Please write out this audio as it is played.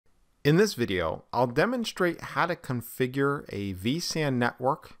In this video, I'll demonstrate how to configure a vSAN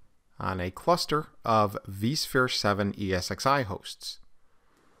network on a cluster of vSphere 7 ESXi hosts.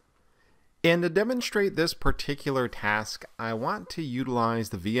 And to demonstrate this particular task, I want to utilize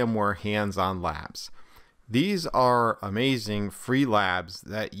the VMware hands-on labs. These are amazing free labs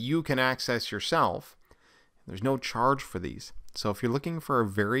that you can access yourself. There's no charge for these. So if you're looking for a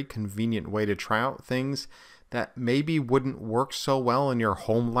very convenient way to try out things that maybe wouldn't work so well in your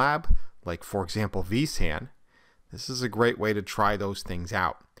home lab, like for example vSAN, this is a great way to try those things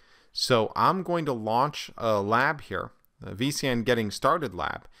out. So I'm going to launch a lab here, the vSAN Getting Started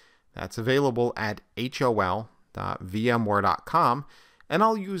lab, that's available at hol.vmware.com, and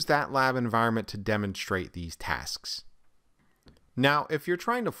I'll use that lab environment to demonstrate these tasks. Now, if you're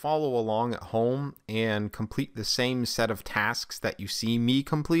trying to follow along at home and complete the same set of tasks that you see me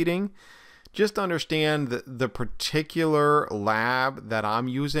completing, just understand that the particular lab that I'm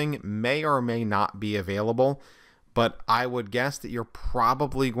using may or may not be available, but I would guess that you're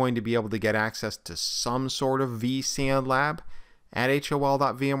probably going to be able to get access to some sort of vSAN lab at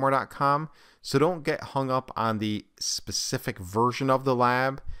hol.vmware.com, so don't get hung up on the specific version of the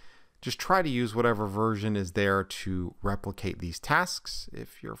lab. Just try to use whatever version is there to replicate these tasks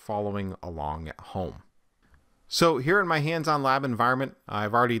if you're following along at home. So here in my hands-on lab environment,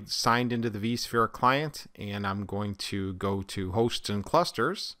 I've already signed into the vSphere client, and I'm going to go to hosts and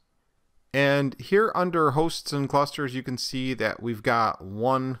clusters. And here under hosts and clusters, you can see that we've got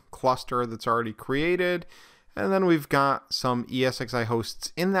one cluster that's already created, and then we've got some ESXi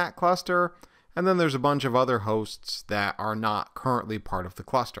hosts in that cluster, and then there's a bunch of other hosts that are not currently part of the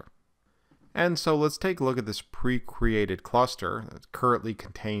cluster. And so let's take a look at this pre-created cluster that currently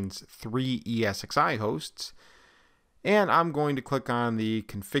contains 3 ESXi hosts. And I'm going to click on the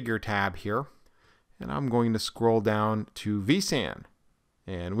Configure tab here, and I'm going to scroll down to vSAN.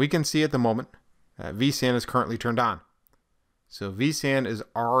 And we can see at the moment that vSAN is currently turned on. So vSAN is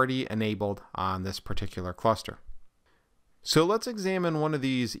already enabled on this particular cluster. So let's examine one of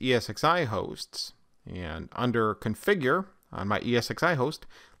these ESXi hosts. And under Configure on my ESXi host,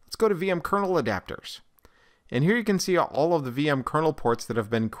 let's go to VM kernel adapters. And here you can see all of the VM kernel ports that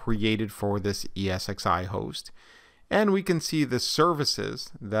have been created for this ESXi host. And we can see the services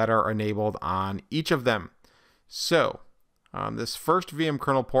that are enabled on each of them. So on this first VM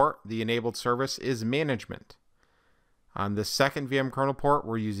kernel port, the enabled service is management. On the second VM kernel port,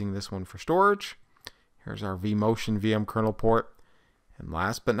 we're using this one for storage. Here's our vMotion VM kernel port. And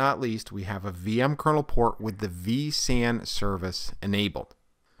last but not least, we have a VM kernel port with the vSAN service enabled.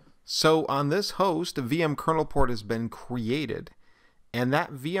 So on this host, a VM kernel port has been created, and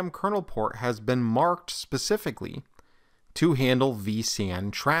that VM kernel port has been marked specifically to handle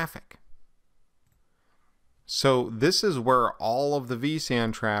vSAN traffic. So this is where all of the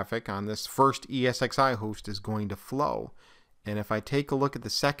vSAN traffic on this first ESXi host is going to flow. And if I take a look at the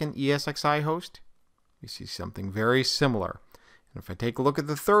second ESXi host, we see something very similar. And if I take a look at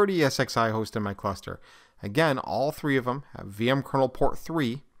the third ESXi host in my cluster, again, all 3 of them have VM kernel port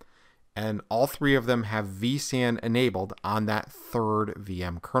 3, and all 3 of them have vSAN enabled on that third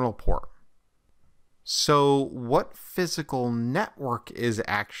VM kernel port. So what physical network is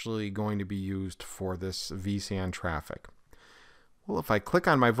actually going to be used for this vSAN traffic? Well, if I click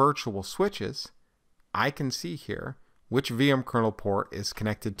on my virtual switches, I can see here which VM kernel port is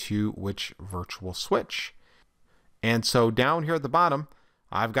connected to which virtual switch. And so down here at the bottom,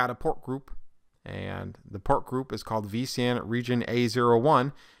 I've got a port group, and the port group is called vSAN region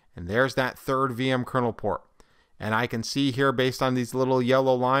A01, and there's that third VM kernel port. And I can see here based on these little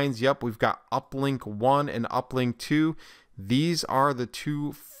yellow lines, yep, we've got uplink 1 and uplink 2. These are the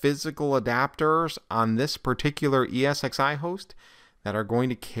 2 physical adapters on this particular ESXi host that are going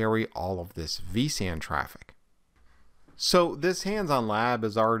to carry all of this vSAN traffic. So this hands-on lab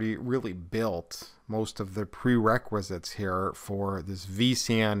has already really built most of the prerequisites here for this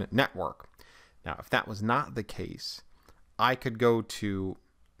vSAN network. Now, if that was not the case, I could go to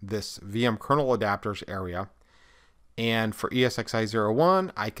this VM kernel adapters area, and for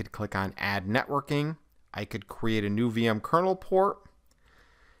ESXi01, I could click on Add Networking. I could create a new VM kernel port,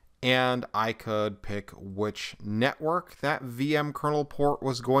 and I could pick which network that VM kernel port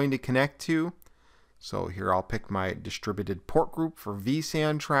was going to connect to. So here I'll pick my distributed port group for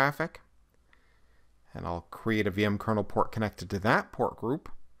vSAN traffic, and I'll create a VM kernel port connected to that port group.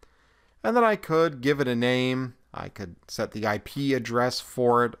 And then I could give it a name. I could set the IP address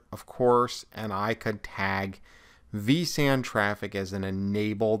for it, of course, and I could tag vSAN traffic as an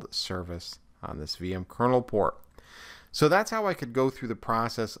enabled service on this VM kernel port. So that's how I could go through the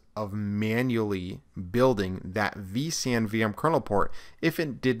process of manually building that vSAN VM kernel port if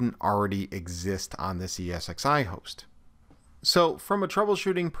it didn't already exist on this ESXi host. So from a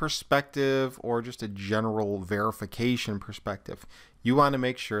troubleshooting perspective or just a general verification perspective, you want to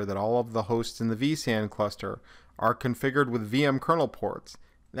make sure that all of the hosts in the vSAN cluster are configured with VM kernel ports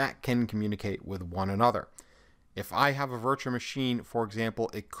that can communicate with one another. If I have a virtual machine, for example,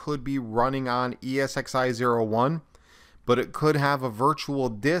 it could be running on ESXi 01, but it could have a virtual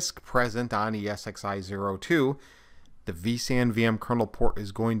disk present on ESXi 02. The vSAN VM kernel port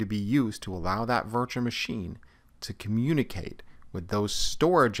is going to be used to allow that virtual machine to communicate with those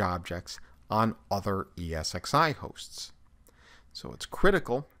storage objects on other ESXi hosts. So it's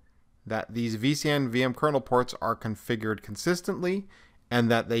critical that these vSAN VM kernel ports are configured consistently and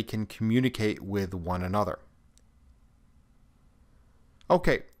that they can communicate with one another.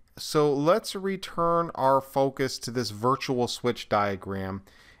 Okay, so let's return our focus to this virtual switch diagram.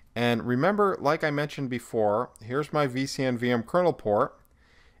 And remember, like I mentioned before, here's my vSAN VM kernel port,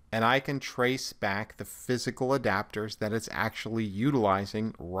 and I can trace back the physical adapters that it's actually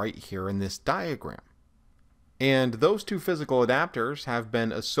utilizing right here in this diagram. And those two physical adapters have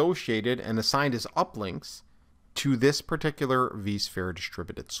been associated and assigned as uplinks to this particular vSphere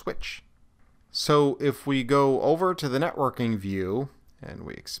distributed switch. So if we go over to the networking view and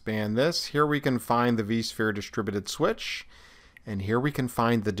we expand this, here we can find the vSphere distributed switch, and here we can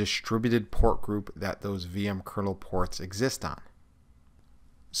find the distributed port group that those VM kernel ports exist on.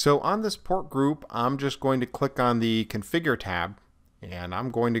 So on this port group, I'm just going to click on the Configure tab, and I'm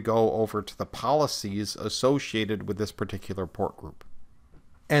going to go over to the policies associated with this particular port group.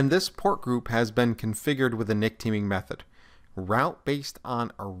 And this port group has been configured with a NIC teaming method, route based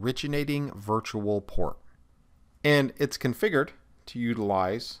on originating virtual port. And it's configured to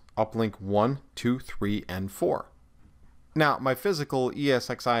utilize uplink 1, 2, 3, and 4. Now, my physical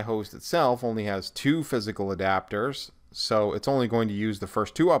ESXi host itself only has 2 physical adapters, so it's only going to use the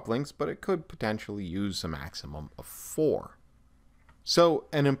first 2 uplinks, but it could potentially use a maximum of 4. So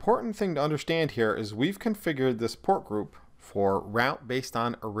an important thing to understand here is we've configured this port group for route based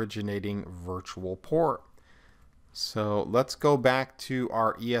on originating virtual port. So let's go back to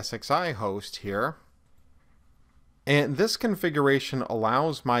our ESXi host here. And this configuration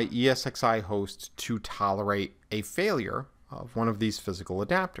allows my ESXi host to tolerate a failure of one of these physical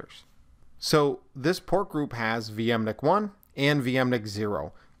adapters. So this port group has vmnic 1 and vmnic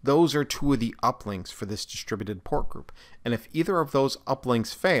 0. Those are 2 of the uplinks for this distributed port group. And if either of those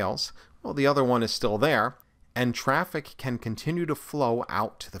uplinks fails, well, the other one is still there, and traffic can continue to flow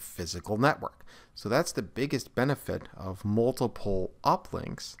out to the physical network. So that's the biggest benefit of multiple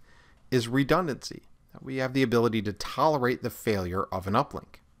uplinks, is redundancy. We have the ability to tolerate the failure of an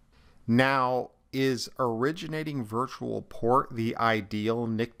uplink. Now, is originating virtual port the ideal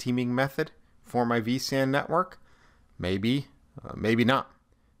NIC teaming method for my vSAN network? Maybe, maybe not,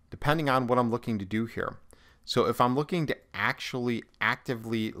 depending on what I'm looking to do here. So if I'm looking to actually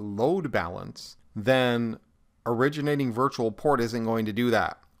actively load balance, then originating virtual port isn't going to do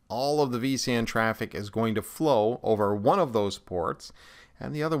that. All of the vSAN traffic is going to flow over one of those ports,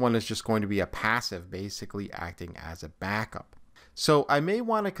 and the other one is just going to be a passive, basically acting as a backup. So I may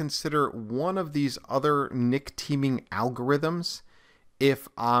want to consider one of these other NIC teaming algorithms if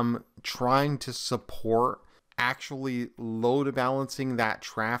I'm trying to support actually load balancing that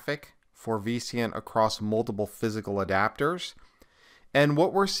traffic for vSAN across multiple physical adapters. And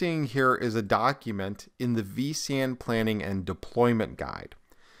what we're seeing here is a document in the vSAN planning and deployment guide.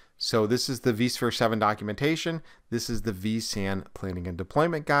 So this is the vSphere 7 documentation. This is the vSAN planning and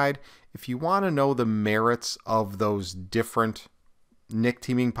deployment guide. If you want to know the merits of those different NIC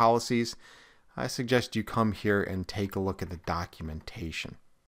teaming policies, I suggest you come here and take a look at the documentation.